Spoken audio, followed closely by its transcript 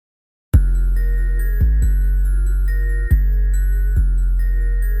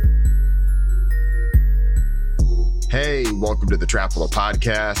welcome to the Trapula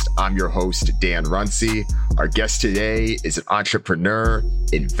Podcast. I'm your host, Dan Runcie. Our guest today is an entrepreneur,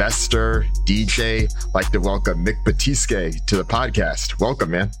 investor, DJ. I'd like to welcome Mick Batisque to the podcast. Welcome,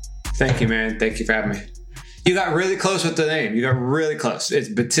 man. Thank you, man. Thank you for having me. You got really close with the name. You got really close. It's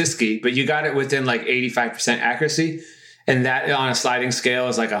Batisque, but you got it within like 85% accuracy. And that on a sliding scale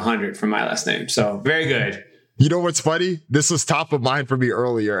is like 100 for my last name. So very good. You know what's funny? This was top of mind for me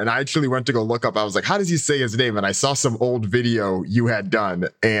earlier, and I actually went to go look up. I was like, how does he say his name? And I saw some old video you had done,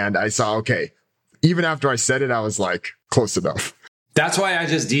 and I saw, okay, even after I said it, I was like, close enough. That's why I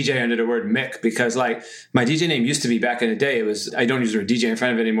just DJ under the word Mick, because like my DJ name used to be back in the day, I don't use the word DJ in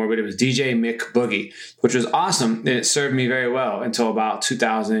front of it anymore, but it was DJ Mick Boogie, which was awesome. And it served me very well until about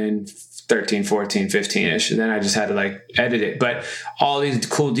 2013, 14, 15-ish. And then I just had to like edit it. But all these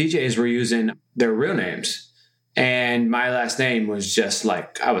cool DJs were using their real names. And my last name was just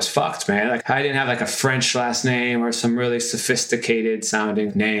like, I was fucked, man. Like I didn't have like a French last name or some really sophisticated sounding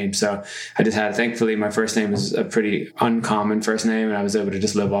name. So I just had, thankfully, my first name is a pretty uncommon first name. And I was able to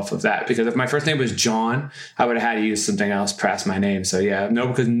just live off of that, because if my first name was John, I would have had to use something else past my name. So yeah, no,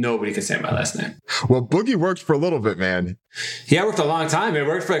 because nobody could say my last name. Well, Boogie worked for a little bit, man. Yeah, it worked a long time. It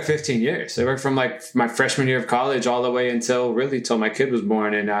worked for like 15 years. It worked from like my freshman year of college all the way until my kid was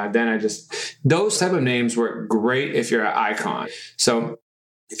born. And then those type of names work great if you're an icon. So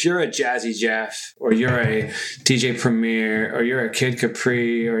if you're a Jazzy Jeff, or you're a DJ Premier, or you're a Kid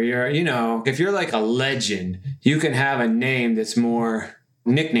Capri, or if you're like a legend, you can have a name that's more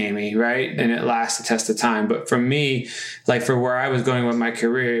nicknamey, right? And it lasts the test of time. But for me, like for where I was going with my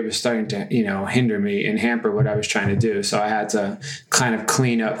career, it was starting to, hinder me and hamper what I was trying to do. So I had to kind of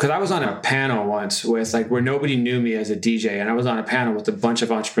clean up, because I was on a panel once with like where nobody knew me as a DJ. And I was on a panel with a bunch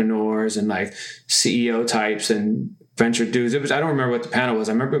of entrepreneurs and like CEO types and venture dudes. I don't remember what the panel was.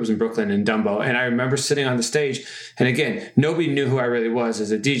 I remember it was in Brooklyn and Dumbo. And I remember sitting on the stage. And again, nobody knew who I really was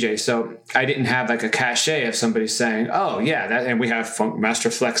as a DJ. So I didn't have like a cachet of somebody saying, oh yeah, and we have Funk Master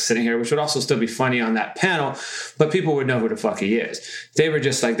Flex sitting here, which would also still be funny on that panel, but people would know who the fuck he is. They were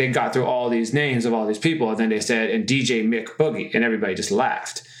just like, they got through all these names of all these people. And then they said, and DJ Mick Boogie, and everybody just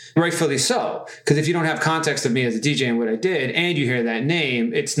laughed. Rightfully so, because if you don't have context of me as a DJ and what I did, and you hear that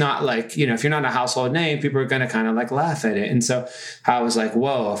name, it's not like, if you're not a household name, people are going to kind of like laugh at it. And so I was like,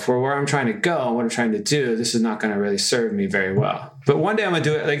 whoa, for where I'm trying to go and what I'm trying to do, this is not going to really serve me very well. But one day I'm going to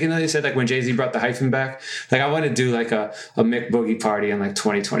do it. Like, they said, like when Jay-Z brought the hyphen back, like I want to do like a Mick Boogie party in like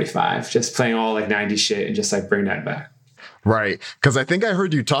 2025, just playing all like 90s shit and just like bring that back. Right. Because I think I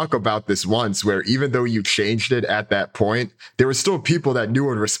heard you talk about this once, where even though you changed it at that point, there were still people that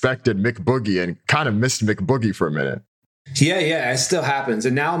knew and respected Mick Boogie and kind of missed Mick Boogie for a minute. Yeah, it still happens.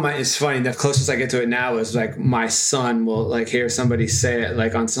 And now it's funny, the closest I get to it now is like my son will like hear somebody say it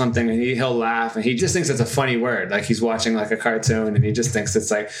like on something, and he'll laugh, and he just thinks it's a funny word. Like he's watching like a cartoon and he just thinks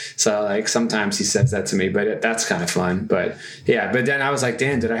it's like, so like sometimes he says that to me, but that's kind of fun. But yeah, but then I was like,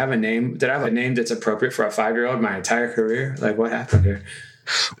 Dan, did I have a name that's appropriate for a 5-year-old my entire career? Like what happened here?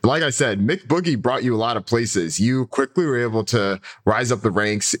 Like I said, Mick Boogie brought you a lot of places. You quickly were able to rise up the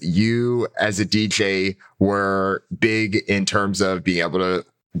ranks. You, as a DJ, were big in terms of being able to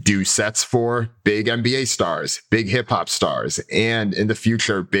do sets for big NBA stars, big hip hop stars, and in the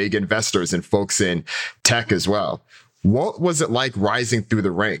future, big investors and folks in tech as well. What was it like rising through the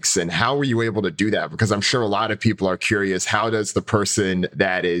ranks, and how were you able to do that? Because I'm sure a lot of people are curious, how does the person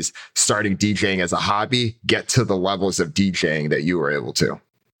that is starting DJing as a hobby get to the levels of DJing that you were able to?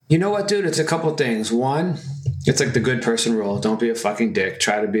 You know what, dude? It's a couple things. One, it's like the good person rule. Don't be a fucking dick.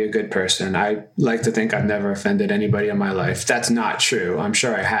 Try to be a good person. I like to think I've never offended anybody in my life. That's not true. I'm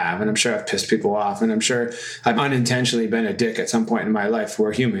sure I have, and I'm sure I've pissed people off, and I'm sure I've unintentionally been a dick at some point in my life.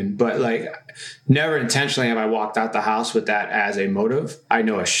 We're human. But like, never intentionally have I walked out the house with that as a motive. I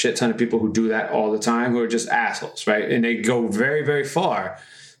know a shit ton of people who do that all the time, who are just assholes, right? And they go very, very far.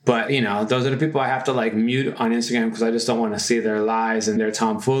 But, those are the people I have to like mute on Instagram, because I just don't want to see their lies and their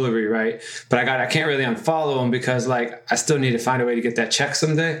tomfoolery, right? But I can't really unfollow them, because like I still need to find a way to get that check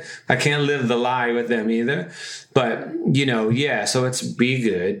someday. I can't live the lie with them either. But, so it's be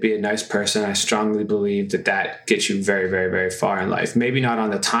good, be a nice person. I strongly believe that gets you very, very, very far in life. Maybe not on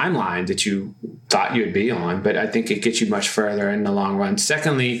the timeline that you thought you'd be on, but I think it gets you much further in the long run.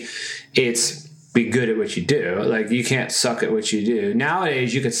 Secondly, it's be good at what you do. Like you can't suck at what you do.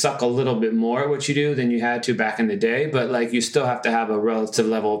 Nowadays, you could suck a little bit more at what you do than you had to back in the day, but like you still have to have a relative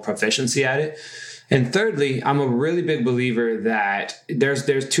level of proficiency at it. And thirdly, I'm a really big believer that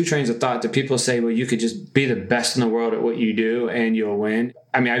there's two trains of thought that people say, well, you could just be the best in the world at what you do and you'll win.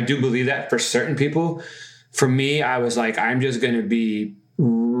 I mean, I do believe that for certain people. For me, I was like, I'm just going to be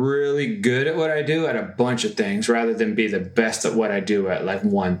really good at what I do at a bunch of things rather than be the best at what I do at like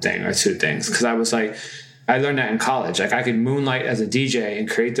one thing or two things. Because I was like, I learned that in college. Like I could moonlight as a DJ and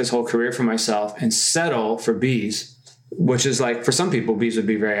create this whole career for myself and settle for B's, which is like, for some people, B's would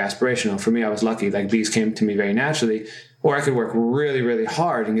be very aspirational. For me, I was lucky. Like B's came to me very naturally. Or I could work really, really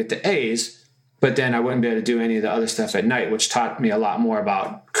hard and get the A's, but then I wouldn't be able to do any of the other stuff at night, which taught me a lot more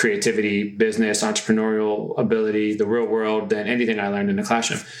about creativity, business, entrepreneurial ability, the real world than anything I learned in the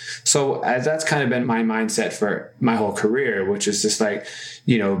classroom. So that's kind of been my mindset for my whole career, which is just like,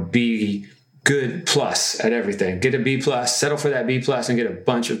 be good plus at everything. Get a B plus, settle for that B plus, and get a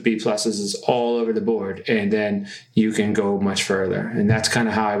bunch of B pluses all over the board. And then you can go much further. And that's kind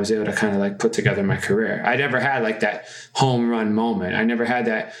of how I was able to kind of like put together my career. I never had like that home run moment. I never had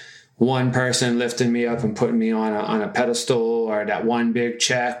that one person lifting me up and putting me on a pedestal, or that one big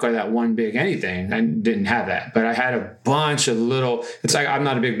check, or that one big anything. I didn't have that, but I had a bunch of little, it's like, I'm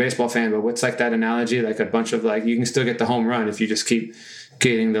not a big baseball fan, but what's like that analogy? Like a bunch of like, you can still get the home run if you just keep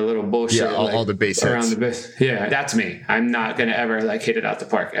getting the little bullshit. Yeah, all the base around hits. The base. Yeah, that's me. I'm not going to ever like hit it out the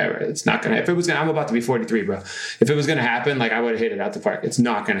park ever. It's not going to, if it was going to, I'm about to be 43, bro. If it was going to happen, like I would have hit it out the park. It's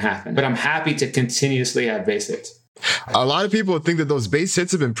not going to happen, but I'm happy to continuously have base hits. A lot of people think that those base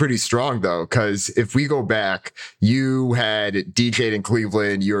hits have been pretty strong, though, because if we go back, you had DJed in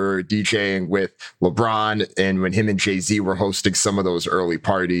Cleveland, you were DJing with LeBron, and when him and Jay-Z were hosting some of those early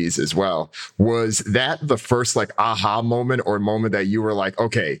parties as well. Was that the first like aha moment or moment that you were like,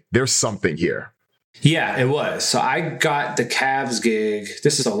 okay, there's something here? Yeah, it was. So I got the Cavs gig.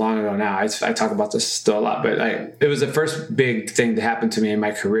 This is so long ago now. I talk about this still a lot, but it was the first big thing that happened to me in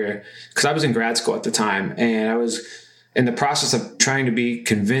my career because I was in grad school at the time, and I was in the process of trying to be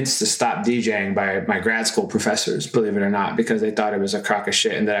convinced to stop DJing by my grad school professors, believe it or not, because they thought it was a crock of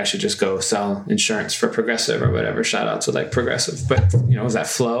shit and that I should just go sell insurance for Progressive or whatever. Shout out to like Progressive. But, was that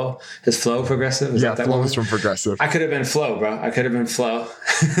Flo? Is Flo Progressive? Is yeah, that Flo was from Progressive. I could have been Flo, bro. I could have been Flo.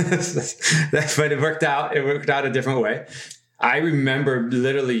 But it worked out. It worked out a different way. I remember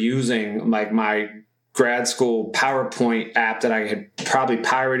literally using like my grad school PowerPoint app that I had probably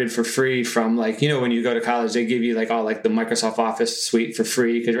pirated for free from like, when you go to college, they give you like all like the Microsoft Office suite for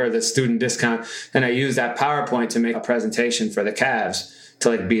free or the student discount. And I used that PowerPoint to make a presentation for the Cavs to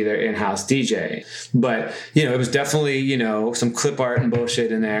like be their in-house DJ. But, it was definitely, some clip art and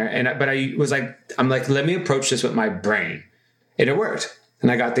bullshit in there. But I was like, let me approach this with my brain. And it worked. And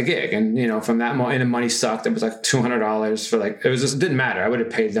I got the gig. And, from that moment, and the money sucked. It was like $200 for like, it didn't matter. I would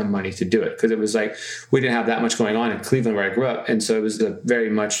have paid them money to do it because it was like, we didn't have that much going on in Cleveland where I grew up. And so it was a very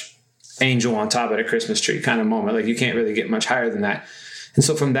much angel on top of the Christmas tree kind of moment. Like you can't really get much higher than that. And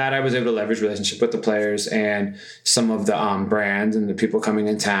so from that, I was able to leverage relationship with the players and some of the brands and the people coming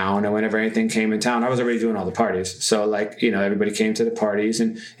in town. And whenever anything came in town, I was already doing all the parties. So like, everybody came to the parties,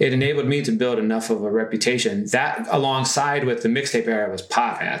 and it enabled me to build enough of a reputation that alongside with the mixtape era was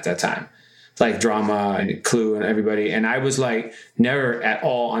popping at that time, like Drama and Clue and everybody. And I was like never at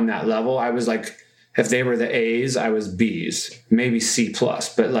all on that level. I was like, if they were the A's, I was B's, maybe C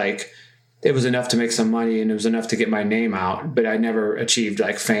plus, but like, it was enough to make some money and it was enough to get my name out, but I never achieved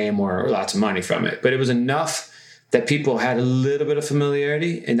like fame or lots of money from it. But it was enough that people had a little bit of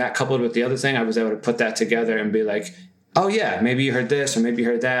familiarity, and that coupled with the other thing, I was able to put that together and be like, oh yeah, maybe you heard this or maybe you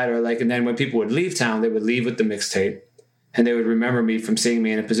heard that, or like, and then when people would leave town, they would leave with the mixtape and they would remember me from seeing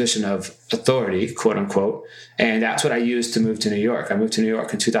me in a position of authority, quote unquote. And that's what I used to move to New York. I moved to New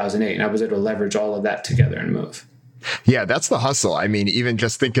York in 2008 and I was able to leverage all of that together and move. Yeah, that's the hustle. I mean, even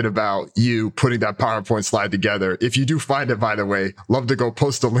just thinking about you putting that PowerPoint slide together. If you do find it, by the way, love to go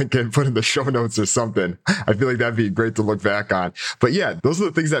post a link and put in the show notes or something. I feel like that'd be great to look back on. But yeah, those are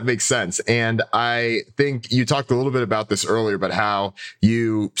the things that make sense. And I think you talked a little bit about this earlier, but how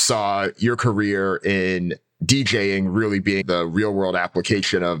you saw your career in DJing really being the real world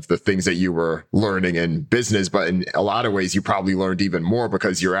application of the things that you were learning in business. But in a lot of ways, you probably learned even more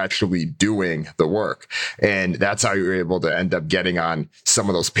because you're actually doing the work. And that's how you're able to end up getting on some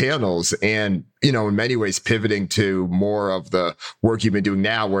of those panels and, in many ways pivoting to more of the work you've been doing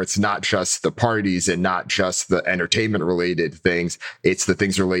now, where it's not just the parties and not just the entertainment related things. It's the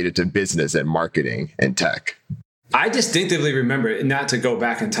things related to business and marketing and tech. I distinctively remember, not to go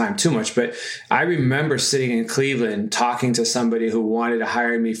back in time too much, but I remember sitting in Cleveland talking to somebody who wanted to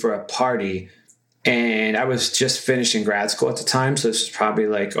hire me for a party And I was just finishing grad school at the time. So this was probably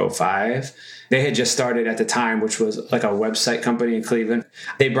like '05. They had just started at the time, which was like a website company in Cleveland.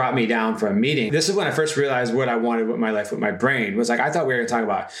 They brought me down for a meeting. This is when I first realized what I wanted with my life, with my brain. Was like, I thought we were going to talk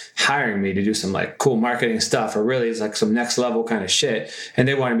about hiring me to do some like cool marketing stuff, or really it's like some next level kind of shit. And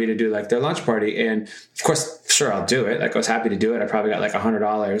they wanted me to do like their lunch party. And of course, sure, I'll do it. Like I was happy to do it. I probably got like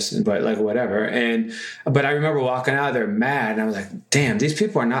 $100, but like whatever. But I remember walking out of there mad, and I was like, damn, these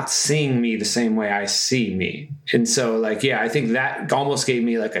people are not seeing me the same way I see me. And so like, yeah, I think that almost gave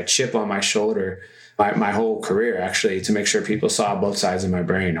me like a chip on my shoulder my whole career, actually, to make sure people saw both sides of my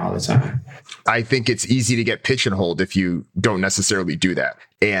brain all the time. I think it's easy to get pigeonholed if you don't necessarily do that.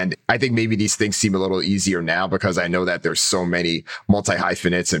 And I think maybe these things seem a little easier now because I know that there's so many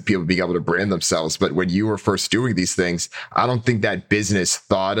multi-hyphenates and people being able to brand themselves. But when you were first doing these things, I don't think that business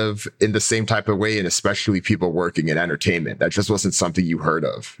thought of in the same type of way, and especially people working in entertainment. That just wasn't something you heard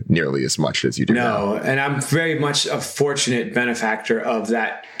of nearly as much as you do now. No, and I'm very much a fortunate benefactor of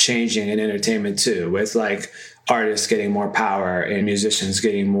that changing in entertainment too, with like artists getting more power and musicians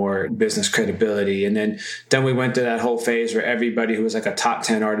getting more business credibility. And then we went through that whole phase where everybody who was like a top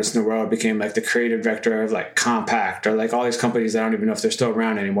 10 artist in the world became like the creative director of like Compact, or like all these companies that I don't even know if they're still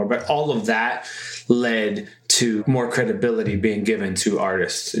around anymore. But all of that led to more credibility being given to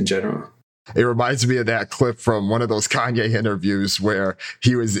artists in general. It reminds me of that clip from one of those Kanye interviews where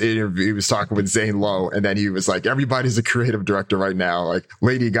he was talking with Zane Lowe, and then he was like, everybody's a creative director right now. Like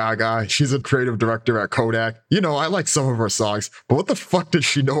Lady Gaga, she's a creative director at Kodak. You know, I like some of her songs, but what the fuck does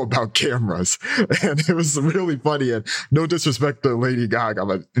she know about cameras? And it was really funny, and no disrespect to Lady Gaga,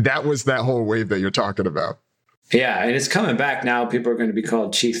 but that was that whole wave that you're talking about. Yeah, and it's coming back now. People are going to be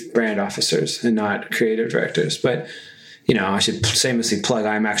called chief brand officers and not creative directors. But you know, I should shamelessly plug,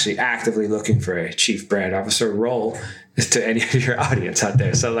 I'm actually actively looking for a chief brand officer role to any of your audience out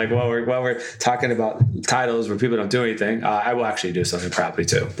there. So like while we're talking about titles where people don't do anything, I will actually do something probably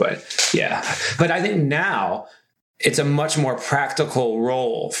too. But yeah, but I think now it's a much more practical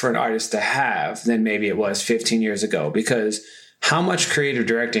role for an artist to have than maybe it was 15 years ago, because how much creative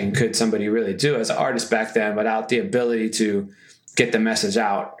directing could somebody really do as an artist back then without the ability to get the message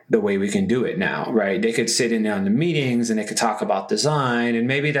out the way we can do it now, right? They could sit in on the meetings and they could talk about design, and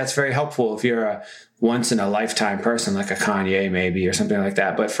maybe that's very helpful if you're a once in a lifetime person like a Kanye maybe, or something like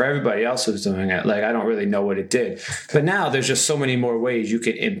that. But for everybody else who's doing it, like, I don't really know what it did. But now there's just so many more ways you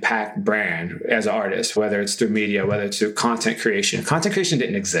can impact brand as an artist, whether it's through media, whether it's through content creation. Content creation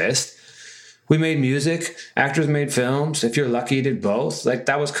didn't exist. We made music, actors made films. If you're lucky, you did both. Like,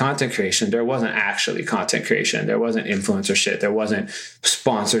 that was content creation. There wasn't actually content creation. There wasn't influencer shit. There wasn't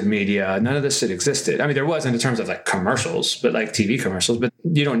sponsored media. None of this shit existed. I mean, there wasn't in terms of like commercials, but like TV commercials, but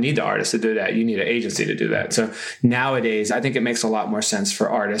you don't need the artist to do that. You need an agency to do that. So nowadays, I think it makes a lot more sense for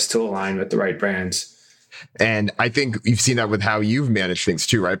artists to align with the right brands. And I think you've seen that with how you've managed things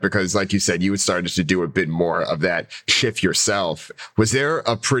too, right? Because like you said, you had started to do a bit more of that shift yourself. Was there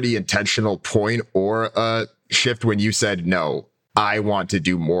a pretty intentional point or a shift when you said, no, I want to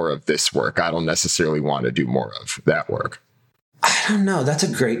do more of this work? I don't necessarily want to do more of that work. I don't know. That's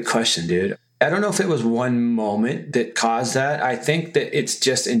a great question, dude. I don't know if it was one moment that caused that. I think that it's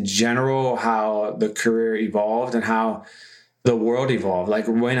just in general how the career evolved and how the world evolved. Like,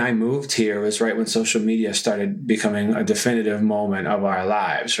 when I moved here was right when social media started becoming a definitive moment of our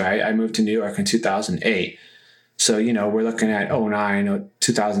lives, right? I moved to New York in 2008. So, you know, we're looking at 09,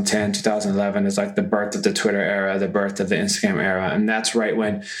 2010, 2011 is like the birth of the Twitter era, the birth of the Instagram era. And that's right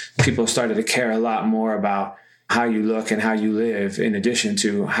when people started to care a lot more about how you look and how you live, in addition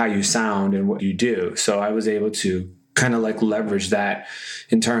to how you sound and what you do. So I was able to kind of like leverage that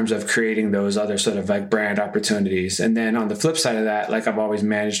in terms of creating those other sort of like brand opportunities. And then on the flip side of that, like, I've always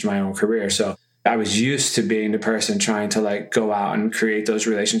managed my own career. So I was used to being the person trying to like go out and create those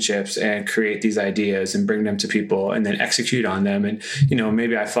relationships and create these ideas and bring them to people and then execute on them. And, you know,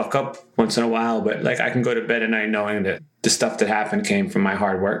 maybe I fuck up once in a while, but like, I can go to bed at night knowing that the stuff that happened came from my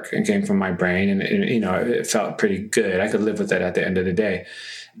hard work and came from my brain. And you know, it felt pretty good. I could live with it at the end of the day.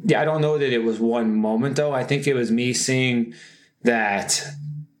 Yeah, I don't know that it was one moment, though. I think it was me seeing that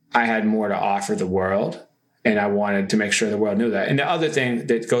I had more to offer the world, and I wanted to make sure the world knew that. And the other thing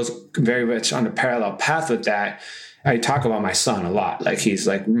that goes very much on a parallel path with that, I talk about my son a lot. Like, he's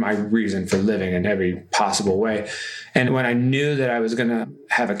like my reason for living in every possible way. And when I knew that I was going to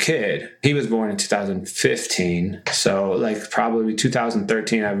have a kid, he was born in 2015. So like probably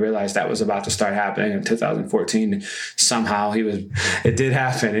 2013, I realized that was about to start happening. In 2014, somehow it did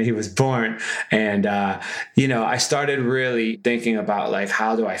happen, and he was born. And, you know, I started really thinking about like,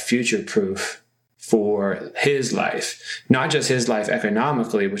 how do I future-proof for his life, not just his life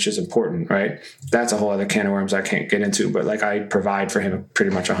economically, which is important, right? That's a whole other can of worms I can't get into, but like I provide for him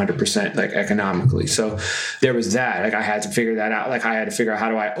pretty much 100% like economically. So there was that, like I had to figure that out. Like I had to figure out how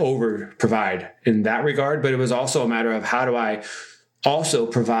do I over provide in that regard, but it was also a matter of how do I also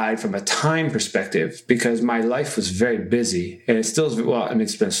provide from a time perspective, because my life was very busy and it still is. Well, I mean,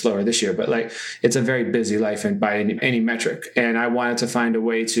 it's been slower this year, but like it's a very busy life and by any metric. And I wanted to find a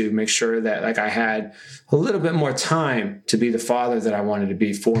way to make sure that like I had a little bit more time to be the father that I wanted to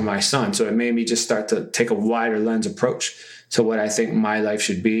be for my son. So it made me just start to take a wider lens approach to what I think my life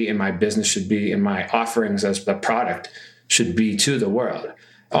should be and my business should be and my offerings as a product should be to the world.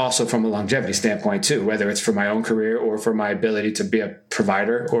 Also from a longevity standpoint too, whether it's for my own career or for my ability to be a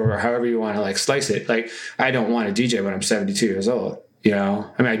provider or however you want to like slice it. Like I don't want to DJ when I'm 72 years old, you know?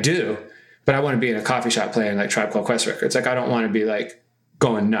 I mean, I do, but I want to be in a coffee shop playing like Tribe Called Quest records. Like I don't want to be like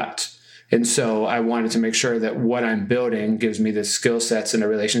going nuts. And so I wanted to make sure that what I'm building gives me the skill sets and the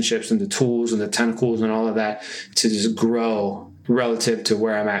relationships and the tools and the tentacles and all of that to just grow relative to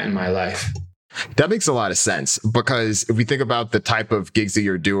where I'm at in my life. That makes a lot of sense, because if we think about the type of gigs that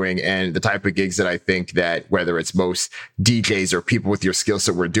you're doing and the type of gigs that I think that whether it's most DJs or people with your skill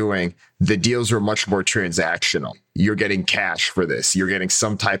set were doing, the deals are much more transactional. You're getting cash for this. You're getting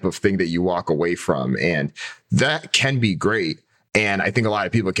some type of thing that you walk away from. And that can be great. And I think a lot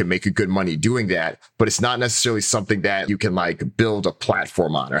of people can make a good money doing that, but it's not necessarily something that you can like build a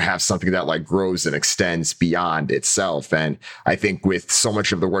platform on or have something that like grows and extends beyond itself. And I think with so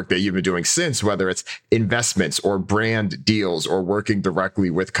much of the work that you've been doing since, whether it's investments or brand deals or working directly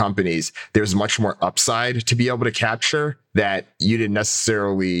with companies, there's much more upside to be able to capture that you didn't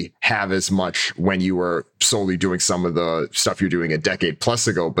necessarily have as much when you were solely doing some of the stuff you're doing a decade plus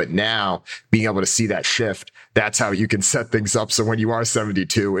ago. But now being able to see that shift, that's how you can set things up. So when you are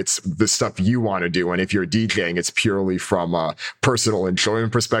 72, it's the stuff you want to do. And if you're DJing, it's purely from a personal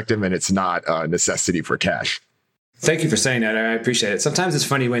enjoyment perspective and it's not a necessity for cash. Thank you for saying that. I appreciate it. Sometimes it's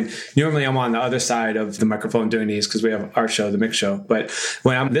funny when normally I'm on the other side of the microphone doing these because we have our show, the Mix Show. But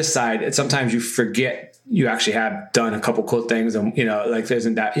when I'm this side, sometimes you forget you actually have done a couple cool things. And, you know, like there's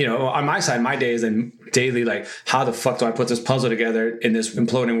that, you know, on my side, my days and daily, like how the fuck do I put this puzzle together in this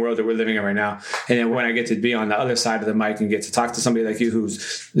imploding world that we're living in right now? And then when I get to be on the other side of the mic and get to talk to somebody like you,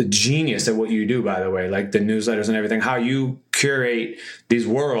 who's the genius at what you do, by the way, like the newsletters and everything, how you curate these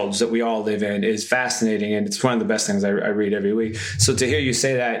worlds that we all live in is fascinating. And it's one of the best things I read every week. So to hear you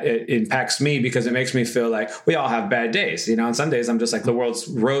say that, it impacts me because it makes me feel like we all have bad days, you know, and some days I'm just like the world's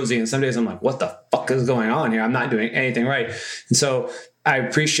rosy and some days I'm like, what the fuck is going on here? I'm not doing anything right. And so I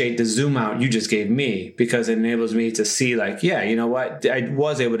appreciate the zoom out you just gave me because it enables me to see like, yeah, you know what? I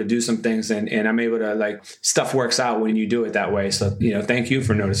was able to do some things and I'm able to like stuff works out when you do it that way. So, you know, thank you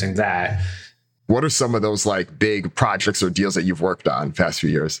for noticing that. What are some of those like big projects or deals that you've worked on past few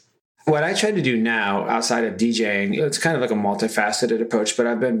years? What I try to do now outside of DJing, it's kind of like a multifaceted approach, but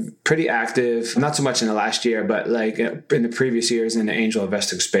I've been pretty active, not so much in the last year, but like in the previous years in the angel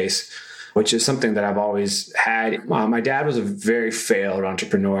investing space, which is something that I've always had. My dad was a very failed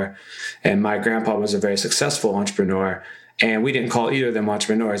entrepreneur and my grandpa was a very successful entrepreneur. And we didn't call either of them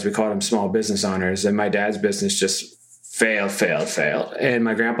entrepreneurs. We called them small business owners. And my dad's business just failed. And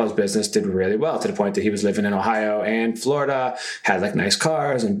my grandpa's business did really well to the point that he was living in Ohio and Florida, had like nice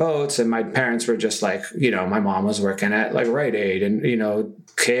cars and boats. And my parents were just like, you know, my mom was working at like Rite Aid and, you know,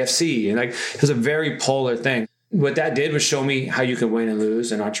 KFC. And like, it was a very polar thing. What that did was show me how you can win and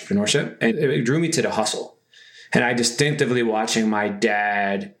lose in entrepreneurship. And it drew me to the hustle. And I distinctively watching my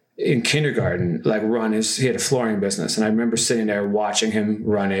dad in kindergarten, like he had a flooring business. And I remember sitting there watching him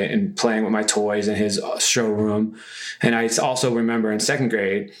run it and playing with my toys in his showroom. And I also remember in second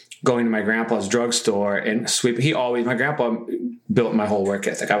grade going to my grandpa's drugstore and sweeping. My grandpa built my whole work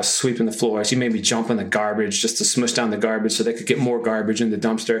ethic. I was sweeping the floors. He made me jump in the garbage just to smush down the garbage so they could get more garbage in the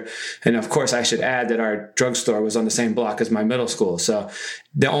dumpster. And of course, I should add that our drugstore was on the same block as my middle school. So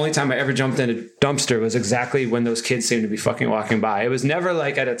the only time I ever jumped in a dumpster was exactly when those kids seemed to be fucking walking by. It was never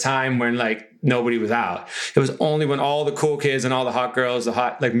like at a time when like nobody was out. It was only when all the cool kids and all the hot girls, the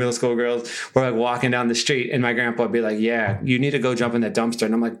hot like middle school girls were like walking down the street and my grandpa would be like, yeah, you need to go jump in that dumpster.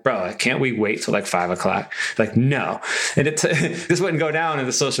 And I'm like, bro, can't we wait till like 5 o'clock? Like, no. And this wouldn't go down in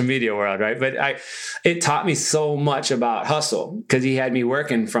the social media world, right? But it taught me so much about hustle because he had me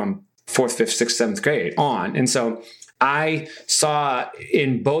working from 4th, 5th, 6th, 7th grade on. And so I saw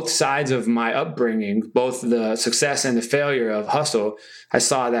in both sides of my upbringing, both the success and the failure of hustle, I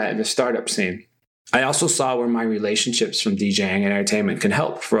saw that in the startup scene. I also saw where my relationships from DJing and entertainment can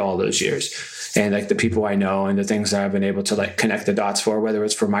help for all those years. and like the people I know and the things that I've been able to like connect the dots for, whether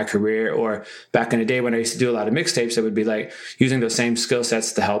it's for my career or back in the day when I used to do a lot of mixtapes, it would be like using those same skill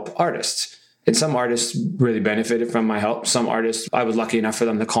sets to help artists. And some artists really benefited from my help. Some artists, I was lucky enough for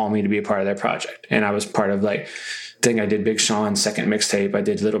them to call me to be a part of their project. And I was part of like, I did Big Sean's second mixtape. I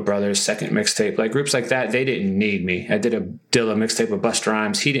did Little Brother's second mixtape. Like groups like that, they didn't need me. I did a Dilla mixtape with Busta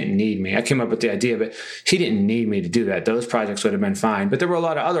Rhymes. He didn't need me. I came up with the idea, but he didn't need me to do that. Those projects would have been fine. But there were a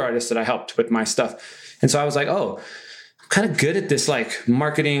lot of other artists that I helped with my stuff. And so I was like, oh, I'm kind of good at this like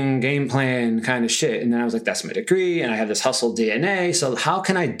marketing game plan kind of shit. And then I was like, that's my degree. And I have this hustle DNA. So how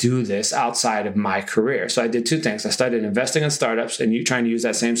can I do this outside of my career? So I did two things. I started investing in startups and trying to use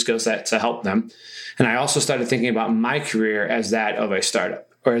that same skill set to help them. And I also started thinking about my career as that of a startup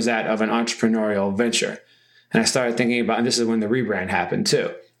or as that of an entrepreneurial venture. And I started thinking about, and this is when the rebrand happened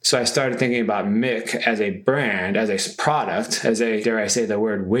too. So I started thinking about Mick as a brand, as a product, as a, dare I say the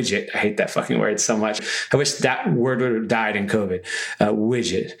word widget. I hate that fucking word so much. I wish that word would have died in COVID,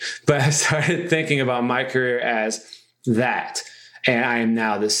 widget. But I started thinking about my career as that. And I am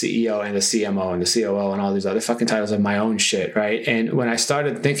now the CEO and the CMO and the COO and all these other fucking titles of my own shit, right? And when I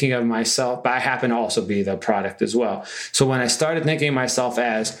started thinking of myself, I happen to also be the product as well. So when I started thinking of myself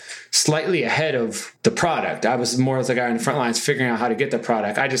as slightly ahead of the product, I was more as the guy in the front lines figuring out how to get the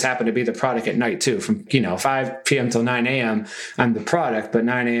product. I just happened to be the product at night too. From 5 p.m. till 9 a.m., I'm the product, but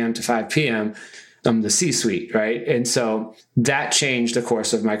 9 a.m. to 5 p.m., I'm the C-suite, right? And so that changed the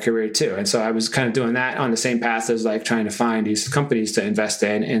course of my career too. And so I was kind of doing that on the same path as like trying to find these companies to invest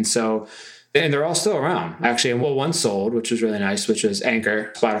in. And they're all still around actually. And one sold, which was really nice, which was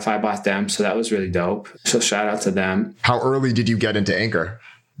Anchor. Spotify bought them. So that was really dope. So shout out to them. How early did you get into Anchor?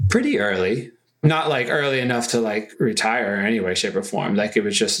 Pretty early. Not like early enough to like retire in any way, shape or form. Like it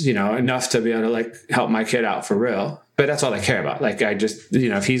was just, enough to be able to like help my kid out for real. But that's all I care about. Like I just,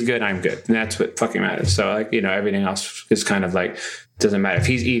 if he's good, I'm good. And that's what fucking matters. So like, everything else is kind of like, doesn't matter. If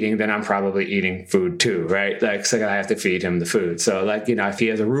he's eating, then I'm probably eating food too, right? Like, so I have to feed him the food. So like, if he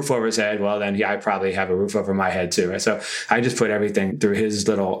has a roof over his head, well, then I probably have a roof over my head too, right? So I just put everything through his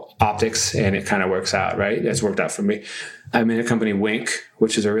little optics and it kind of works out, right? It's worked out for me. I'm in a company, Wink,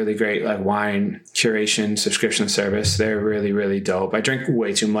 which is a really great like wine curation subscription service. They're really, really dope. I drink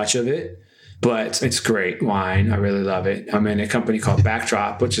way too much of it, but it's great wine. I really love it. I'm in a company called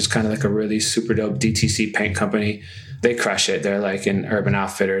Backdrop, which is kind of like a really super dope DTC paint company. They crush it. They're like in Urban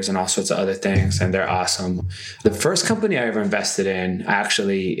Outfitters and all sorts of other things, and they're awesome. The first company I ever invested in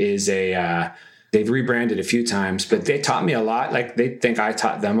actually is they've rebranded a few times, but they taught me a lot. Like they think I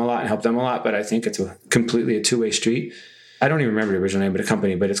taught them a lot and helped them a lot, but I think it's completely a two-way street. I don't even remember the original name of the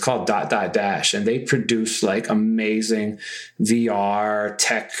company, but it's called ... and they produce like amazing VR,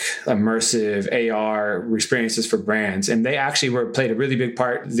 tech, immersive AR experiences for brands. And they actually played a really big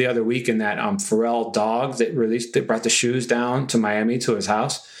part the other week in that Pharrell dog that brought the shoes down to Miami to his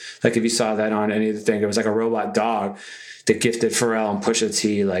house. Like if you saw that on any of the thing, it was like a robot dog that gifted Pharrell and Pusha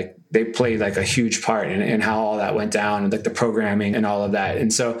T. Like they played like a huge part in how all that went down and like the programming and all of that.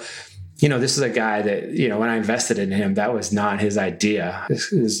 And so this is a guy that, when I invested in him, that was not his idea.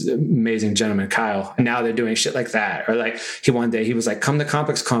 This amazing gentleman, Kyle. And now they're doing shit like that. Or like one day he was like, come to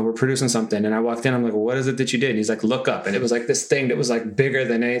ComplexCon, we're producing something. And I walked in, I'm like, well, what is it that you did? And he's like, look up. And it was like this thing that was like bigger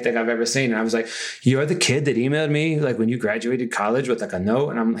than anything I've ever seen. And I was like, you're the kid that emailed me like when you graduated college with like a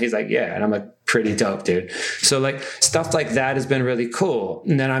note? And he's like, yeah. And I'm like, pretty dope, dude. So like stuff like that has been really cool.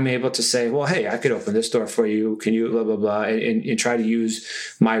 And then I'm able to say, well, hey, I could open this door for you. Can you blah, blah, blah, and try to use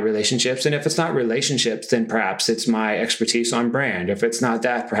my relationships. And if it's not relationships, then perhaps it's my expertise on brand. If it's not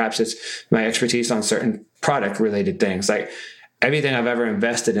that, perhaps it's my expertise on certain product related things. Like everything I've ever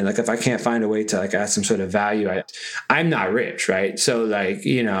invested in, like if I can't find a way to like add some sort of value, I'm not rich, right? So like,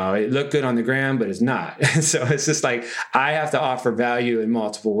 it looked good on the gram, but it's not. So it's just like, I have to offer value in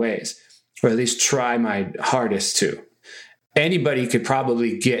multiple ways, or at least try my hardest to. Anybody could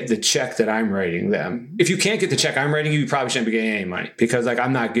probably get the check that I'm writing them. If you can't get the check I'm writing you probably shouldn't be getting any money because like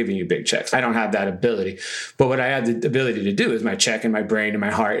I'm not giving you big checks. I don't have that ability. But what I have the ability to do is my check and my brain and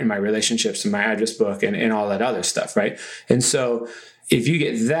my heart and my relationships and my address book and all that other stuff, right? And so if you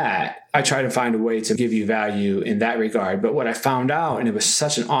get that, I try to find a way to give you value in that regard. But what I found out, and it was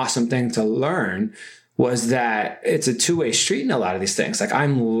such an awesome thing to learn, was that it's a two-way street in a lot of these things. Like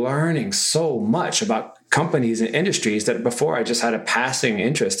I'm learning so much about companies and industries that before I just had a passing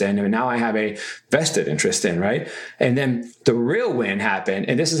interest in, and now I have a vested interest in, right? And then the real win happened,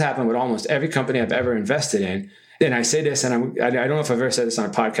 and this has happened with almost every company I've ever invested in. And I say this, and I don't know if I've ever said this on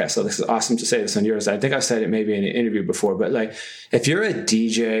a podcast, so this is awesome to say this on yours. I think I've said it maybe in an interview before, but like if you're a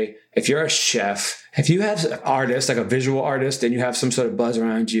DJ, if you're a chef, If you have an artist, like a visual artist, and you have some sort of buzz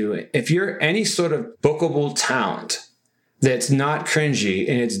around you, if you're any sort of bookable talent that's not cringy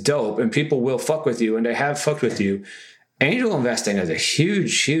and it's dope and people will fuck with you and they have fucked with you, angel investing is a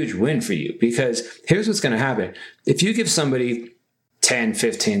huge, huge win for you, because here's what's going to happen. If you give somebody $10,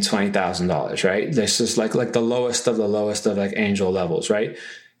 $15, $20,000, right? This is like the lowest of like angel levels, right?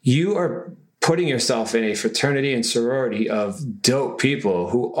 You are putting yourself in a fraternity and sorority of dope people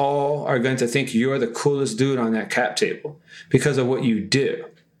who all are going to think you're the coolest dude on that cap table because of what you do.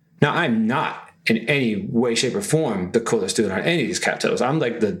 Now, I'm not in any way, shape, or form the coolest dude on any of these cap tables. I'm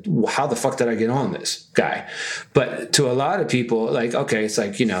like how the fuck did I get on this guy? But to a lot of people, like, okay, it's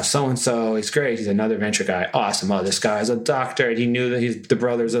like, so-and-so, he's great. He's another venture guy. Awesome. Oh, this guy's a doctor. And he knew that he's the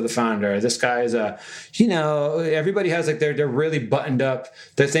brothers of the founder. This guy is everybody has like, they're really buttoned up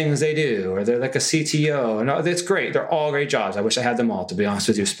the things they do, or they're like a CTO. And that's great. They're all great jobs. I wish I had them all, to be honest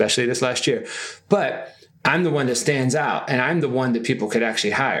with you, especially this last year. But I'm the one that stands out, and I'm the one that people could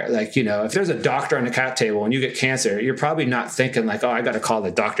actually hire. Like, if there's a doctor on the cap table and you get cancer, you're probably not thinking like, oh, I got to call the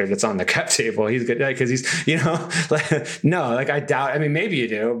doctor that's on the cap table. He's good because he's, no, like I doubt. I mean, maybe you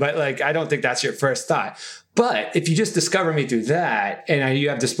do, but like, I don't think that's your first thought. But if you just discover me through that, and you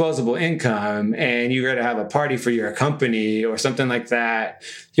have disposable income, and you're going to have a party for your company or something like that,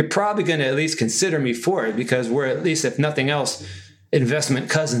 you're probably going to at least consider me for it, because we're at least, if nothing else, investment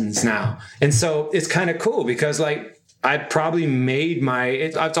cousins now. And so it's kind of cool, because like I probably made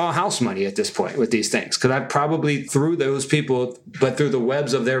it's all house money at this point with these things, because I probably, through those people, but through the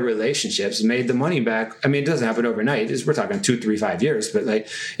webs of their relationships, made the money back. I mean, it doesn't happen overnight. We're talking 2, 3, 5 years, but like,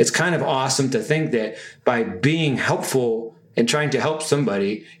 it's kind of awesome to think that by being helpful and trying to help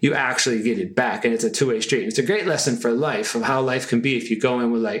somebody, you actually get it back. And it's a two-way street. And it's a great lesson for life, of how life can be if you go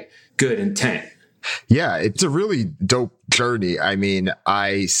in with like good intent. Yeah, it's a really dope journey. I mean,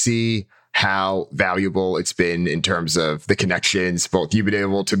 I see how valuable it's been in terms of the connections both you've been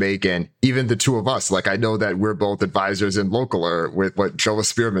able to make, and even the two of us. Like, I know that we're both advisors in Localer with what Joe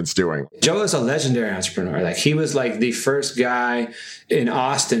Spearman's doing. Joe is a legendary entrepreneur. Like, he was like the first guy in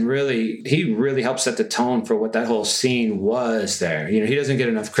Austin. Really, he really helped set the tone for what that whole scene was there. He doesn't get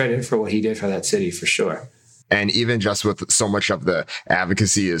enough credit for what he did for that city, for sure. And even just with so much of the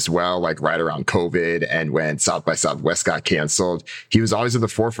advocacy as well, like right around COVID and when South by Southwest got canceled, he was always in the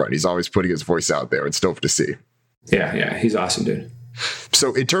forefront. He's always putting his voice out there. It's dope to see. Yeah, he's awesome, dude.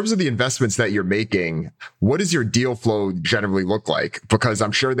 So in terms of the investments that you're making, what does your deal flow generally look like? Because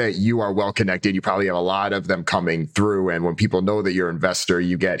I'm sure that you are well connected. You probably have a lot of them coming through. And when people know that you're an investor,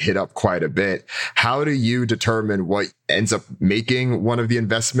 you get hit up quite a bit. How do you determine what ends up making one of the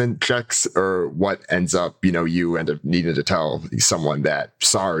investment checks, or what ends up, you end up needing to tell someone that,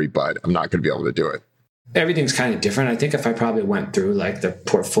 sorry, but I'm not going to be able to do it? Everything's kind of different. I think if I probably went through like the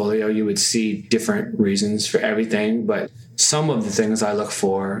portfolio, you would see different reasons for everything. But some of the things I look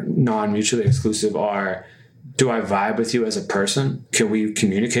for, non-mutually exclusive, are, do I vibe with you as a person? Can we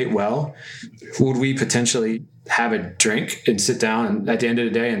communicate well? Would we potentially have a drink and sit down and at the end of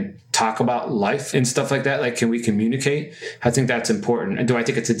the day and talk about life and stuff like that? Like, can we communicate? I think that's important. And do I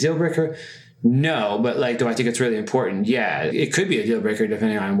think it's a deal breaker? No, but like, do I think it's really important? Yeah, it could be a deal breaker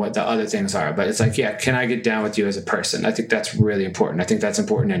depending on what the other things are. But it's like, yeah, can I get down with you as a person? I think that's really important. I think that's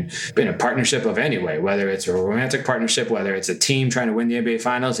important in a partnership of any way, whether it's a romantic partnership, whether it's a team trying to win the NBA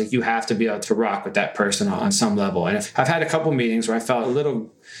Finals. Like, you have to be able to rock with that person on some level. And I've had a couple meetings where I felt a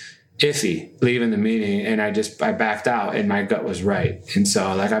little iffy leaving the meeting, and I backed out, and my gut was right. And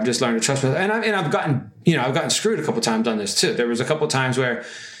so like, I've just learned to trust with, and I've gotten screwed a couple times on this too. There was a couple times where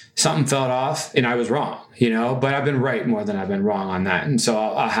something felt off and I was wrong, but I've been right more than I've been wrong on that. And so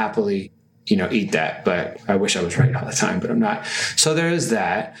I'll happily, eat that, but I wish I was right all the time, but I'm not. So there is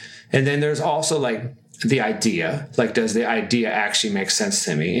that. And then there's also like the idea, like, does the idea actually make sense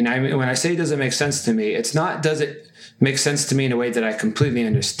to me? And when I say, does it make sense to me? It's not, does it make sense to me in a way that I completely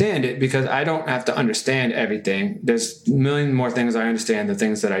understand it, because I don't have to understand everything. There's a million more things I understand than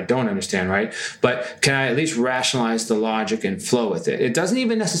things that I don't understand, right? But can I at least rationalize the logic and flow with it? It doesn't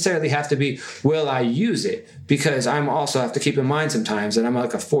even necessarily have to be, will I use it? Because I'm also have to keep in mind sometimes that I'm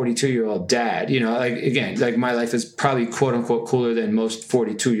like a 42-year-old dad. Like, again, like, my life is probably quote unquote cooler than most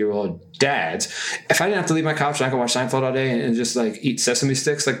 42-year-old dads. If I didn't have to leave my couch and I could watch Seinfeld all day and just like eat sesame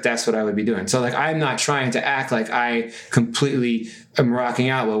sticks, like, that's what I would be doing. So like, I'm not trying to act like I completely am rocking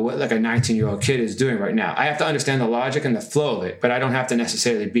out with what like a 19-year-old kid is doing right now. I have to understand the logic and the flow of it, but I don't have to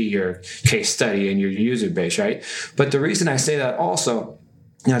necessarily be your case study and your user base, right? But the reason I say that also,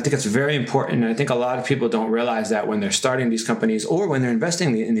 I think it's very important, and I think a lot of people don't realize that when they're starting these companies or when they're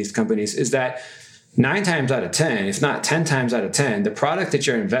investing in these companies, is that 9 times out of 10, if not 10 times out of 10, the product that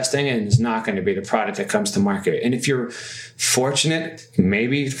you're investing in is not going to be the product that comes to market. And if you're fortunate,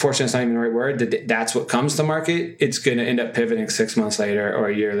 maybe fortunate is not even the right word, that's what comes to market, it's going to end up pivoting 6 months later or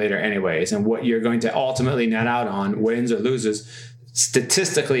a year later anyways. And what you're going to ultimately net out on, wins or loses,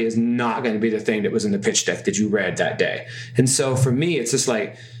 statistically is not going to be the thing that was in the pitch deck that you read that day. And so for me, it's just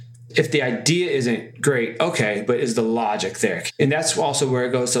like, if the idea isn't great, okay, but is the logic there? And that's also where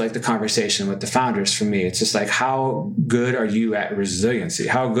it goes to like the conversation with the founders for me. It's just like, how good are you at resiliency?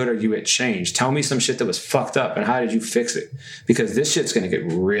 How good are you at change? Tell me some shit that was fucked up and how did you fix it? Because this shit's going to get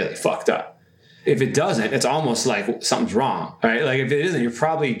really fucked up. If it doesn't, it's almost like something's wrong, right? Like if it isn't, you're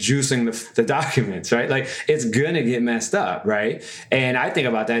probably juicing the documents, right? Like it's going to get messed up, right? And I think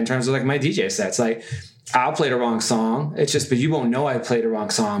about that in terms of like my DJ sets. Like, I'll play the wrong song. It's just, but you won't know I played the wrong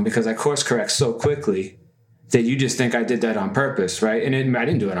song because I course correct so quickly that you just think I did that on purpose, right? And I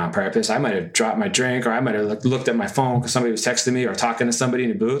didn't do it on purpose. I might have dropped my drink, or I might have looked at my phone because somebody was texting me or talking to somebody in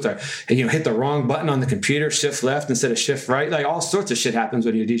the booth, or hit the wrong button on the computer, shift left instead of shift right. Like all sorts of shit happens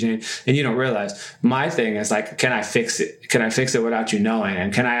when you're DJing and you don't realize. My thing is like, can I fix it? Can I fix it without you knowing?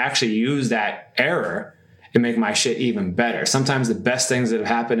 And can I actually use that error and make my shit even better? Sometimes the best things that have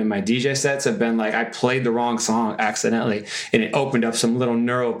happened in my DJ sets have been like, I played the wrong song accidentally and it opened up some little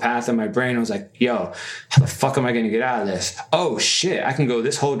neural path in my brain. I was like, yo, how the fuck am I going to get out of this? Oh shit, I can go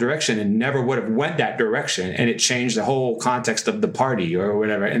this whole direction and never would have went that direction. And it changed the whole context of the party or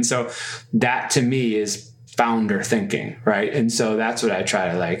whatever. And so that to me is founder thinking, right? And so that's what I try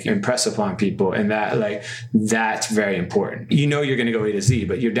to like impress upon people. And that like, that's very important. You're going to go A to Z,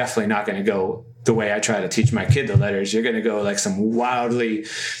 but you're definitely not going to go the way I try to teach my kid the letters. You're going to go like some wildly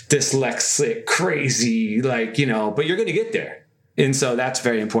dyslexic, crazy, but you're going to get there. And so that's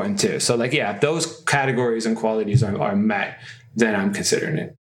very important too. So like, yeah, if those categories and qualities are met, then I'm considering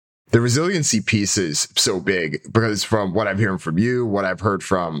it. The resiliency piece is so big because from what I'm hearing from you, what I've heard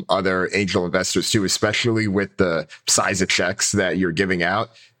from other angel investors too, especially with the size of checks that you're giving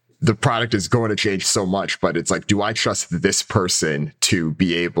out, the product is going to change so much, but it's like, do I trust this person to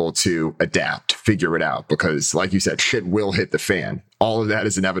be able to adapt, figure it out? Because like you said, shit will hit the fan. All of that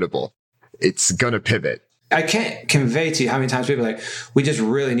is inevitable. It's going to pivot. I can't convey to you how many times people are like, we just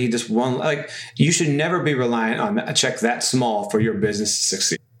really need this one. Like, you should never be reliant on a check that small for your business to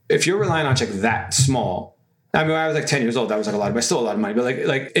succeed. If you're relying on a check that small, I mean, when I was like 10 years old, that was like a lot, but still a lot of money. But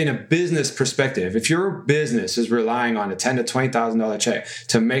like in a business perspective, if your business is relying on a $10,000 to $20,000 check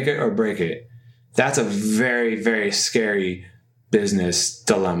to make it or break it, that's a very, very scary business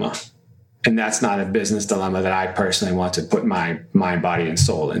dilemma. And that's not a business dilemma that I personally want to put my mind, body, and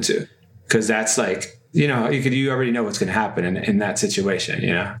soul into. Because that's like, you already know what's going to happen in that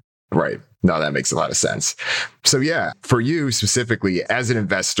situation, Right. No, that makes a lot of sense. So yeah, for you specifically as an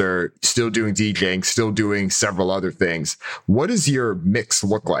investor, still doing DJing, still doing several other things, what does your mix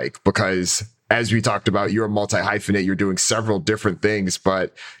look like? Because as we talked about, you're a multi-hyphenate, you're doing several different things,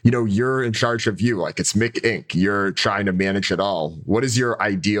 but you're in charge of you, like it's Mick Inc. You're trying to manage it all. What does your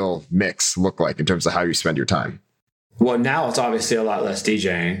ideal mix look like in terms of how you spend your time? Well, now it's obviously a lot less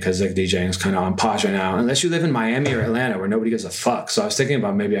DJing because like DJing is kind of on pause right now, unless you live in Miami or Atlanta where nobody gives a fuck. So I was thinking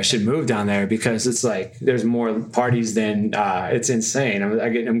about maybe I should move down there because it's like there's more parties than it's insane.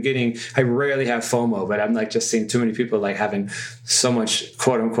 I rarely have FOMO, but I'm like just seeing too many people like having so much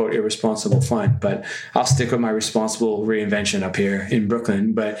quote unquote irresponsible fun. But I'll stick with my responsible reinvention up here in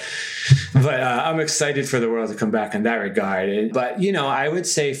Brooklyn. But I'm excited for the world to come back in that regard. But I would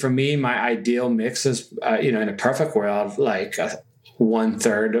say for me, my ideal mix is in a perfect world, like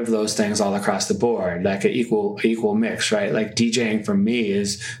 1/3 of those things all across the board, like an equal mix, right? Like DJing for me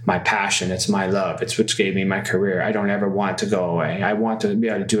is my passion. It's my love. It's what gave me my career. I don't ever want to go away. I want to be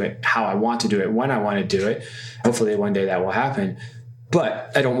able to do it how I want to do it, when I want to do it. Hopefully one day that will happen.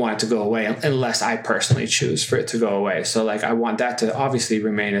 But I don't want it to go away unless I personally choose for it to go away. So like I want that to obviously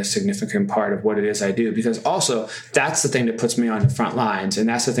remain a significant part of what it is I do, because also that's the thing that puts me on the front lines, and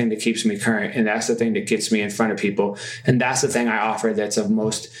that's the thing that keeps me current, and that's the thing that gets me in front of people, and that's the thing I offer that's of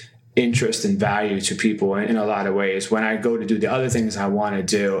most interest and value to people in a lot of ways. When I go to do the other things I want to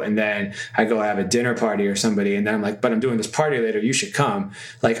do, and then I go have a dinner party or somebody, and then I'm like, but I'm doing this party later, you should come.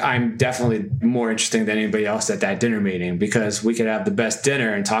 Like I'm definitely more interesting than anybody else at that dinner meeting, because we could have the best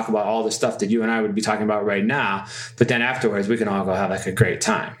dinner and talk about all the stuff that you and I would be talking about right now. But then afterwards we can all go have like a great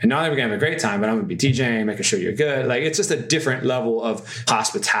time. And not only are we gonna have a great time, but I'm gonna be DJing, making sure you're good. Like it's just a different level of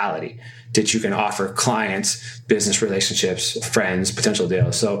hospitality. that you can offer clients, business relationships, friends, potential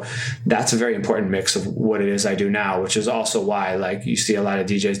deals. So that's a very important mix of what it is I do now, which is also why like you see a lot of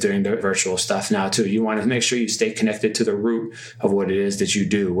DJs doing the virtual stuff now too. You want to make sure you stay connected to the root of what it is that you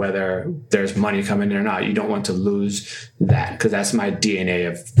do, whether there's money coming in or not. You don't want to lose that, because that's my DNA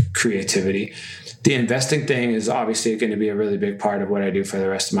of creativity. The investing thing is obviously going to be a really big part of what I do for the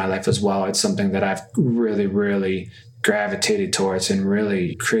rest of my life as well. It's something that I've really gravitated towards and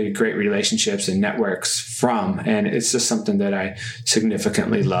really created great relationships and networks from. And it's just something that I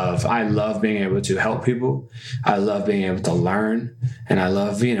significantly love. I love being able to help people. I love being able to learn. And I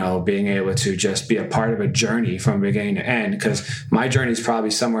love, being able to just be a part of a journey from beginning to end, because my journey is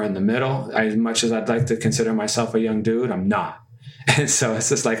probably somewhere in the middle. As much as I'd like to consider myself a young dude, I'm not. And so it's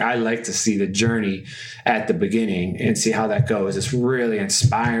just like, I like to see the journey at the beginning and see how that goes. It's really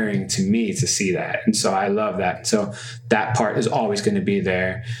inspiring to me to see that. And so I love that. So that part is always going to be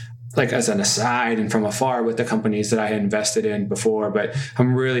there, like as an aside and from afar with the companies that I had invested in before. But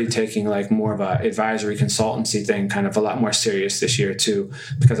I'm really taking like more of a advisory consultancy thing kind of a lot more serious this year too,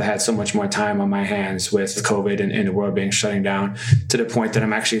 because I had so much more time on my hands with COVID and the world being shutting down, to the point that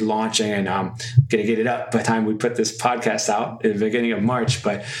I'm actually launching, and I'm going to get it up by the time we put this podcast out at the beginning of March.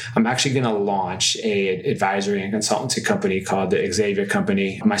 But I'm actually going to launch a advisory and consultancy company called the Xavier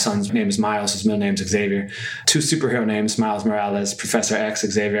Company. My son's name is Miles. His middle name is Xavier. 2 superhero names, Miles Morales, Professor X,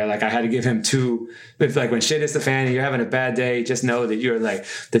 Xavier. Like I had to give him 2. If like when shit hits the fan and you're having a bad day, just know that you're like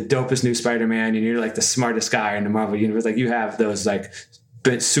the dopest new Spider-Man and you're like the smartest guy in the Marvel universe. Like you have those like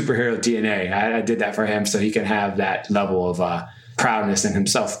superhero DNA. I did that for him so he can have that level of proudness in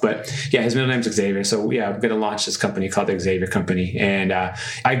himself. But yeah, his middle name's Xavier. So yeah, I'm going to launch this company called the Xavier Company. And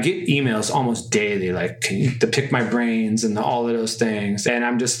I get emails almost daily, like to pick my brains and all of those things. And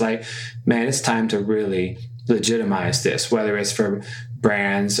I'm just like, man, it's time to really legitimize this, whether it's for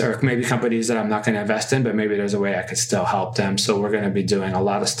brands or maybe companies that I'm not going to invest in, but maybe there's a way I could still help them. So we're going to be doing a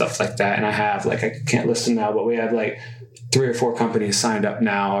lot of stuff like that. And I have like, I can't list them now, but we have like 3 or 4 companies signed up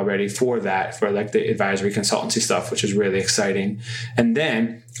now already for that, for like the advisory consultancy stuff, which is really exciting. And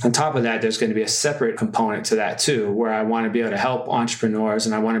then on top of that, there's going to be a separate component to that too, where I want to be able to help entrepreneurs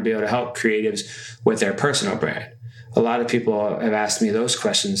and I want to be able to help creatives with their personal brand. A lot of people have asked me those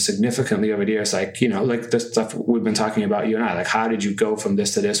questions significantly over the years, like, like the stuff we've been talking about, you and I, like, how did you go from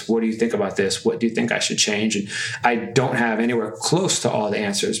this to this? What do you think about this? What do you think I should change? And I don't have anywhere close to all the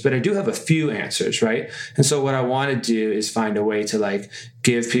answers, but I do have a few answers, right? And so what I want to do is find a way to like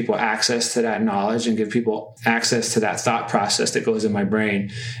give people access to that knowledge and give people access to that thought process that goes in my brain,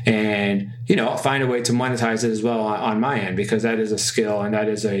 and, find a way to monetize it as well on my end, because that is a skill and that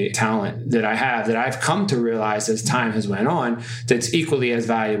is a talent that I have, that I've come to realize as time has went on, that's equally as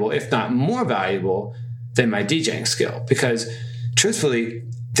valuable, if not more valuable than my DJing skill. Because truthfully,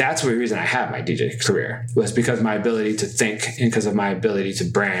 that's the reason I had my DJ career, was because of my ability to think and because of my ability to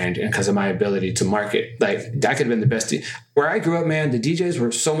brand and because of my ability to market. Like that could have been the best. Where I grew up, man, the DJs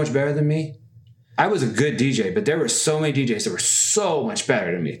were so much better than me. I was a good DJ, but there were so many DJs that were so much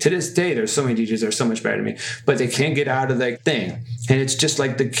better than me. To this day, there's so many DJs that are so much better than me, but they can't get out of that thing. And it's just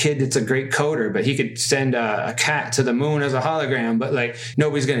like the kid that's a great coder, but he could send a cat to the moon as a hologram, but like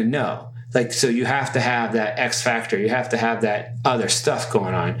nobody's going to know. Like, so you have to have that X factor. You have to have that other stuff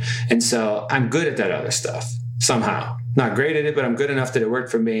going on. And so I'm good at that other stuff somehow. Not great at it, but I'm good enough that it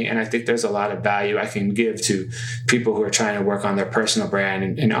worked for me. And I think there's a lot of value I can give to people who are trying to work on their personal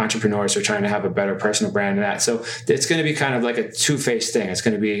brand and entrepreneurs who are trying to have a better personal brand than that. So it's going to be kind of like a two-faced thing. It's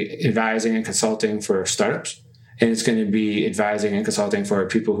going to be advising and consulting for startups. And it's going to be advising and consulting for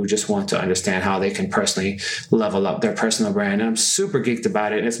people who just want to understand how they can personally level up their personal brand. And I'm super geeked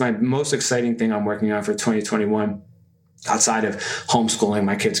about it. And it's my most exciting thing I'm working on for 2021. Outside of homeschooling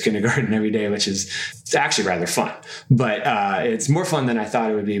my kids kindergarten every day, which is actually rather fun, but it's more fun than I thought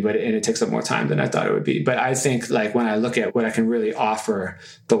it would be, and it takes up more time than I thought it would be. But I think like when I look at what I can really offer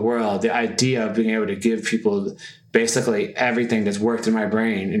the world, the idea of being able to give people basically everything that's worked in my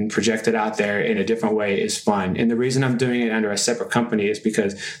brain and project it out there in a different way is fun. And the reason I'm doing it under a separate company is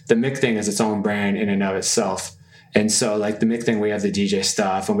because the Mick thing is its own brand in and of itself. And so like the Mick thing, we have the DJ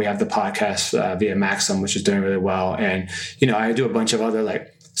stuff and we have the podcast via Maxim, which is doing really well. And, I do a bunch of other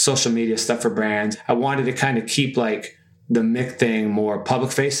like social media stuff for brands. I wanted to kind of keep like the Mick thing more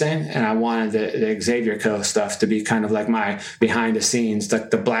public facing. And I wanted the Xavier Co stuff to be kind of like my behind the scenes,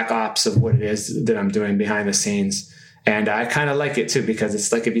 like the black ops of what it is that I'm doing behind the scenes. And I kind of like it too, because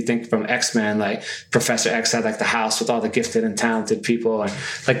it's like, if you think from X-Men, like Professor X had like the house with all the gifted and talented people. And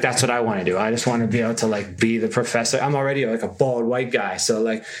like, that's what I want to do. I just want to be able to like be the professor. I'm already like a bald white guy. So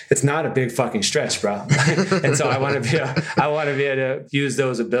like, it's not a big fucking stretch, bro. And so I want to be able to use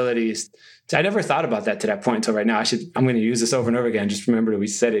those abilities. I never thought about that to that point until right now. I'm going to use this over and over again. Just remember that we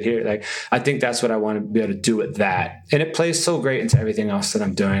said it here. Like, I think that's what I want to be able to do with that. And it plays so great into everything else that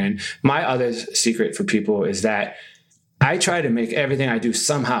I'm doing. And my other secret for people is that I try to make everything I do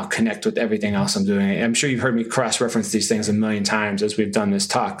somehow connect with everything else I'm doing. I'm sure you've heard me cross-reference these things a million times as we've done this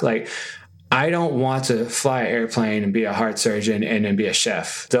talk. Like, I don't want to fly an airplane and be a heart surgeon and then be a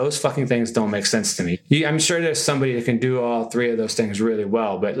chef. Those fucking things don't make sense to me. I'm sure there's somebody that can do all three of those things really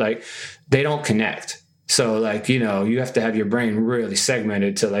well, but like, they don't connect. So like, you have to have your brain really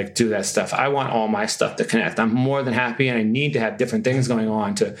segmented to like do that stuff. I want all my stuff to connect. I'm more than happy, and I need to have different things going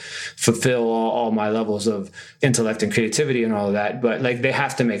on to fulfill all my levels of intellect and creativity and all of that. But like, they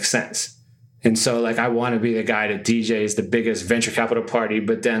have to make sense. And so like, I want to be the guy that DJs the biggest venture capital party,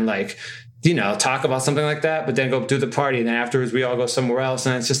 but then like, talk about something like that, but then go do the party. And then afterwards we all go somewhere else.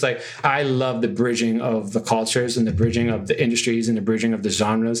 And it's just like, I love the bridging of the cultures and the bridging of the industries and the bridging of the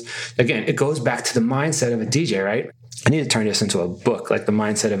genres. Again, it goes back to the mindset of a DJ, right? I need to turn this into a book, like the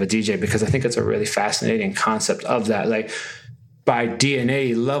mindset of a DJ, because I think it's a really fascinating concept of that. Like, by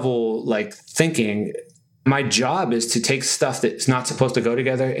DNA level, like thinking, my job is to take stuff that's not supposed to go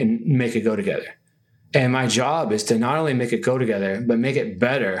together and make it go together. And my job is to not only make it go together, but make it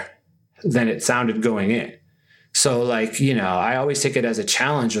better than it sounded going in. So like, I always take it as a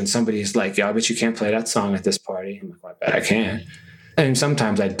challenge when somebody's like, I bet you can't play that song at this party. I'm like, well, I bet I can. And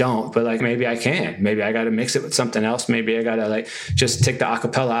sometimes I don't, but like, maybe I can. Maybe I got to mix it with something else. Maybe I got to like just take the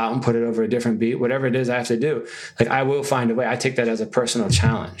acapella out and put it over a different beat, whatever it is I have to do. Like, I will find a way. I take that as a personal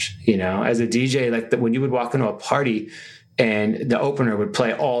challenge, as a DJ, like when you would walk into a party and the opener would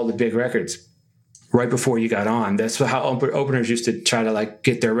play all the big records right before you got on. That's how openers used to try to like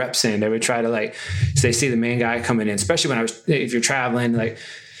get their reps in. They would try to like, so they see the main guy coming in, especially if you're traveling, like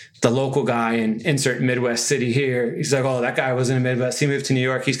the local guy in insert Midwest city here. He's like, oh, that guy was in the Midwest. He moved to New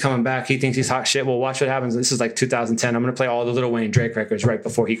York. He's coming back. He thinks he's hot shit. Well, watch what happens. This is like 2010. I'm going to play all the Lil Wayne Drake records right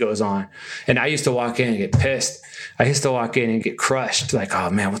before he goes on. And I used to walk in and get pissed. I used to walk in and get crushed. Like, oh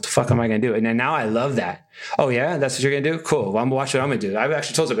man, what the fuck am I going to do? And then now I love that. Oh yeah, that's what you're going to do? Cool. Well, I'm going to watch what I'm going to do. I've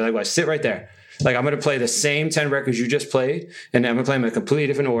actually told somebody, like, well, sit right there. Like, I'm going to play the same 10 records you just played, and I'm going to play them in a completely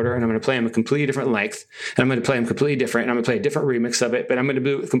different order, and I'm going to play them a completely different length, and I'm going to play them completely different, and I'm going to play a different remix of it, but I'm going to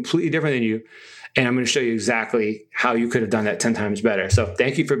do it completely different than you, and I'm going to show you exactly how you could have done that 10 times better. So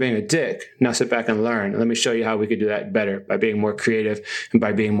thank you for being a dick. Now sit back and learn. Let me show you how we could do that better by being more creative and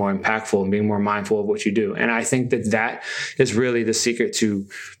by being more impactful and being more mindful of what you do. And I think that is really the secret to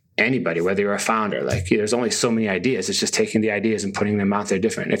anybody, whether you're a founder. Like, there's only so many ideas. It's just taking the ideas and putting them out there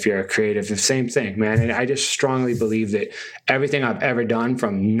different. If you're a creative, the same thing, man. And I just strongly believe that everything I've ever done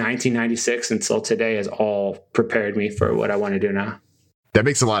from 1996 until today has all prepared me for what I want to do now. That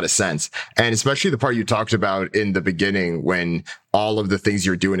makes a lot of sense. And especially the part you talked about in the beginning, when all of the things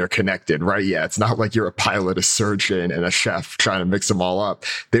you're doing are connected, right? Yeah, it's not like you're a pilot, a surgeon, and a chef trying to mix them all up.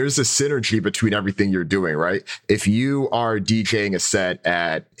 There's a synergy between everything you're doing, right? If you are DJing a set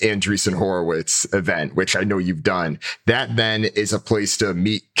at Andreessen Horowitz event, which I know you've done, that then is a place to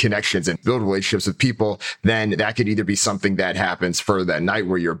meet connections and build relationships with people. Then that could either be something that happens for that night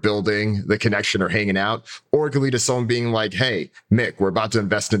where you're building the connection or hanging out, or it could lead to someone being like, hey, Mick, we're about to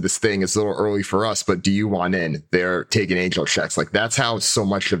invest in this thing. It's a little early for us, but do you want in? They're taking angel checks. Like, that's how so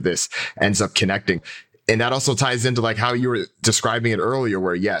much of this ends up connecting. And that also ties into like how you were describing it earlier,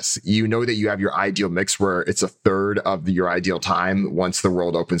 where yes, you know that you have your ideal mix where it's a third of your ideal time once the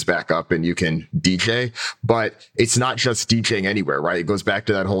world opens back up and you can DJ, but it's not just DJing anywhere, right? It goes back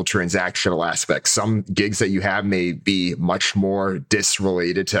to that whole transactional aspect. Some gigs that you have may be much more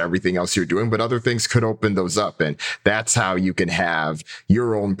disrelated to everything else you're doing, but other things could open those up. And that's how you can have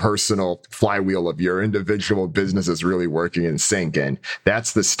your own personal flywheel of your individual businesses really working in sync. And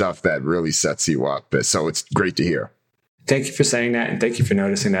that's the stuff that really sets you up. So it's great to hear. Thank you for saying that. And thank you for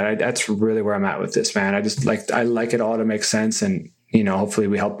noticing that. That's really where I'm at with this, man. I like it all to make sense. And, hopefully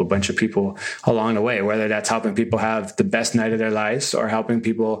we help a bunch of people along the way, whether that's helping people have the best night of their lives or helping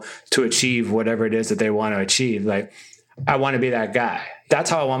people to achieve whatever it is that they want to achieve. Like, I want to be that guy. That's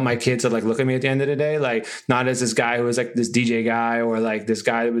how I want my kids to like look at me at the end of the day. Like, not as this guy who was like this DJ guy or like this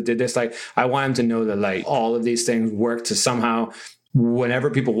guy who did this. Like, I want him to know that like all of these things work to somehow, whenever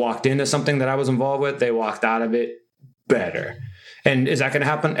people walked into something that I was involved with, they walked out of it better. And is that going to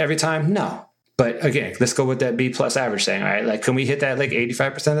happen every time? No. But again, let's go with that B plus average thing, right? Like, can we hit that like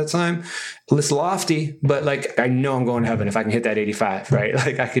 85% of the time? It's lofty, but like, I know I'm going to heaven if I can hit that 85, right?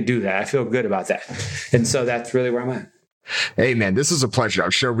 Like, I could do that. I feel good about that. And so that's really where I'm at. Hey, man, this is a pleasure.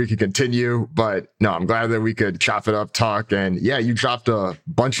 I'm sure we could continue, but no, I'm glad that we could chop it up, talk. And yeah, you dropped a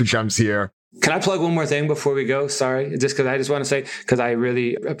bunch of gems here. Can I plug one more thing before we go? Sorry, just because I just want to say, because I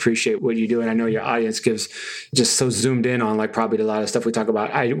really appreciate what you do. And I know your audience gives just so zoomed in on like probably a lot of stuff we talk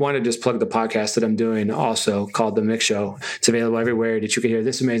about. I want to just plug the podcast that I'm doing also called The Mick Show. It's available everywhere that you can hear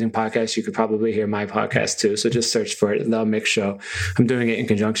this amazing podcast. You could probably hear my podcast too. So just search for it, The Mick Show. I'm doing it in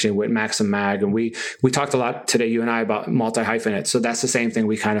conjunction with Maxim Mag. And we talked a lot today, you and I, about multi-hyphenate. So that's the same thing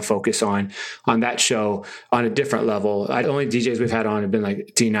we kind of focus on that show on a different level. The only DJs we've had on have been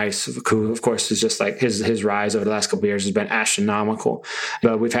like D-Nice, who of course is just like his rise over the last couple of years has been astronomical.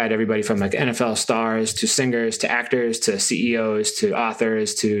 But we've had everybody from like NFL stars to singers to actors to CEOs to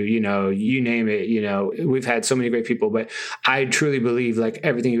authors to, you name it, we've had so many great people. But I truly believe, like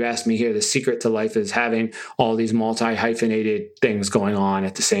everything you asked me here, the secret to life is having all these multi-hyphenated things going on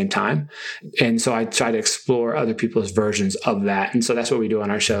at the same time. And so I try to explore other people's versions of that. And so that's what we do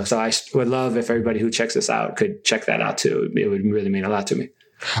on our show. So I would love if everybody who checks this out could check that out too. It would really mean a lot to me.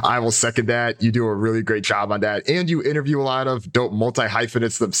 I will second that. You do a really great job on that. And you interview a lot of dope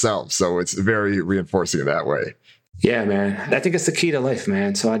multi-hyphenates themselves. So it's very reinforcing that way. Yeah, man. I think it's the key to life,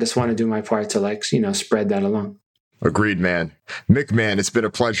 man. So I just want to do my part to like, spread that along. Agreed, man. Mick, man, it's been a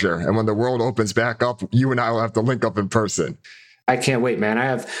pleasure. And when the world opens back up, you and I will have to link up in person. I can't wait, man. I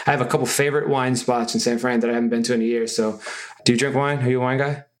have a couple favorite wine spots in San Fran that I haven't been to in a year. So do you drink wine? Are you a wine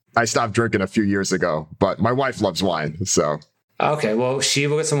guy? I stopped drinking a few years ago, but my wife loves wine, so... Okay, well, she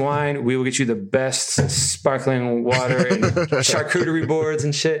will get some wine. We will get you the best sparkling water and charcuterie boards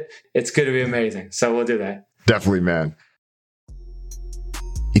and shit. It's going to be amazing. So we'll do that. Definitely, man.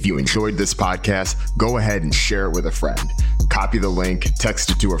 If you enjoyed this podcast, go ahead and share it with a friend. Copy the link, text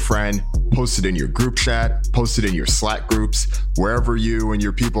it to a friend, post it in your group chat, post it in your Slack groups, wherever you and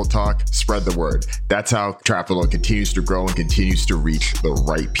your people talk, spread the word. That's how Trapalo continues to grow and continues to reach the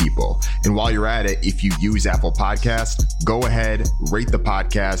right people. And while you're at it, if you use Apple Podcasts, go ahead, rate the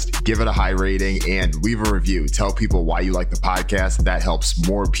podcast, give it a high rating, and leave a review. Tell people why you like the podcast. That helps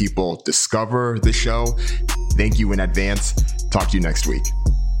more people discover the show. Thank you in advance. Talk to you next week.